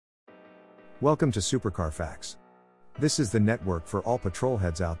Welcome to Supercar Facts. This is the network for all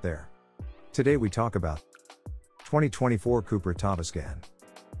petrolheads out there. Today we talk about 2024 Cupra Tavascan.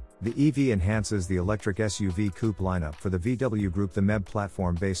 The EV enhances the electric SUV coupe lineup for the VW Group. The MEB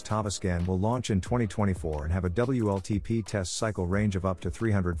platform-based Tavascan will launch in 2024 and have a WLTP test cycle range of up to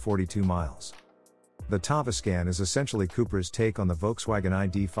 342 miles. The Tavascan is essentially Cupra's take on the Volkswagen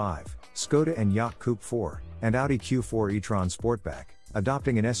ID5, Skoda Enyaq Coupe 4, and Audi Q4 e-tron Sportback,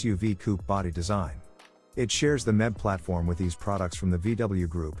 adopting an SUV coupe body design. It shares the MEB platform with these products from the VW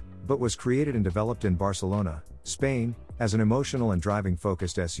Group, but was created and developed in Barcelona, Spain, as an emotional and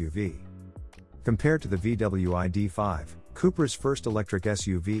driving-focused SUV. Compared to the VW ID5, Cupra's first electric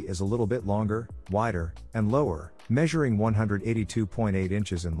SUV is a little bit longer, wider, and lower, measuring 182.8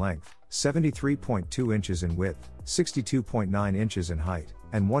 inches in length, 73.2 inches in width, 62.9 inches in height,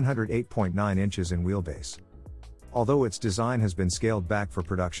 and 108.9 inches in wheelbase. Although its design has been scaled back for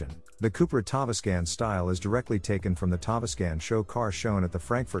production, the Cupra Tavascan style is directly taken from the Tavascan show car shown at the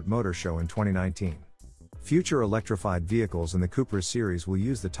Frankfurt Motor Show in 2019. Future electrified vehicles in the Cupra series will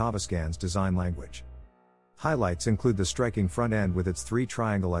use the Tavascan's design language. Highlights include the striking front end with its three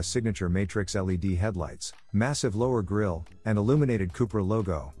triangle signature matrix LED headlights, massive lower grille, and illuminated Cupra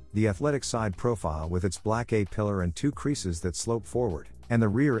logo, the athletic side profile with its black A-pillar and two creases that slope forward, and the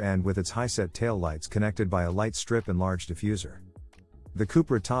rear end with its high-set tail lights connected by a light strip and large diffuser. The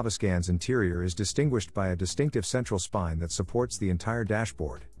Cupra Tavascan's interior is distinguished by a distinctive central spine that supports the entire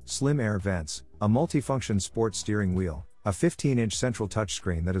dashboard, slim air vents, a multifunction sport steering wheel, a 15-inch central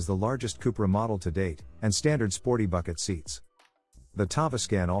touchscreen that is the largest Cupra model to date, and standard sporty bucket seats. The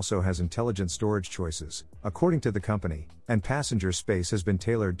Tavascan also has intelligent storage choices, according to the company, and passenger space has been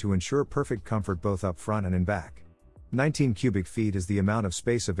tailored to ensure perfect comfort both up front and in back. 19 cubic feet is the amount of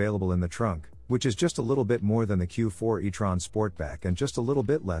space available in the trunk, which is just a little bit more than the Q4 e-tron Sportback and just a little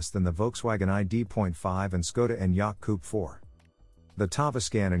bit less than the Volkswagen ID5 and Skoda Enyaq Coupe 4. The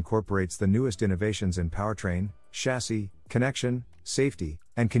Tavascan incorporates the newest innovations in powertrain, chassis, connection, safety,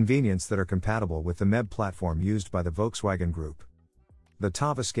 and convenience that are compatible with the MEB platform used by the Volkswagen Group. The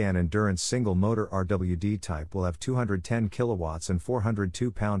Tavascan Endurance single-motor RWD type will have 210 kilowatts and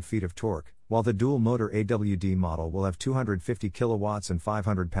 402 pound-feet of torque, while the dual-motor AWD model will have 250 kilowatts and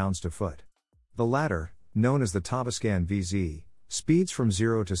 500 pounds-to-foot. The latter, known as the Tavascan VZ, speeds from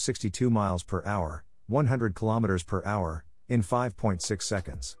 0 to 62 miles per hour, 100 kilometers per hour, in 5.6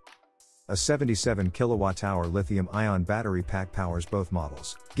 seconds. A 77 kilowatt-hour lithium-ion battery pack powers both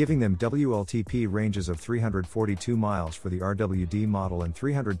models, giving them WLTP ranges of 342 miles for the RWD model and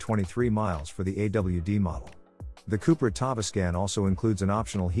 323 miles for the AWD model. The Cupra Tavascan also includes an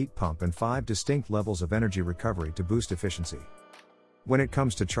optional heat pump and 5 distinct levels of energy recovery to boost efficiency. When it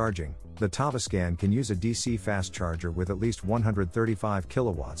comes to charging, the Tavascan can use a DC fast charger with at least 135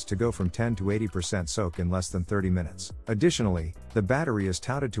 kilowatts to go from 10 to 80% soak in less than 30 minutes. Additionally, the battery is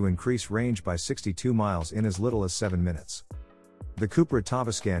touted to increase range by 62 miles in as little as 7 minutes. The Cupra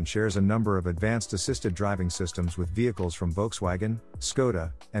Tavascan shares a number of advanced assisted driving systems with vehicles from Volkswagen,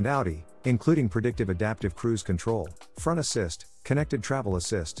 Skoda, and Audi, including predictive adaptive cruise control, front assist, connected travel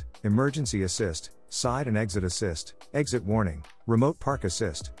assist, emergency assist, side and exit assist, exit warning, remote park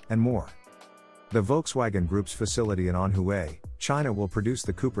assist, and more. The Volkswagen Group's facility in Anhui, China will produce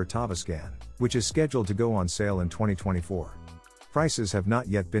the Cupra Tavascan, which is scheduled to go on sale in 2024. Prices have not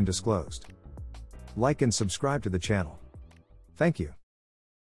yet been disclosed. Like and subscribe to the channel. Thank you.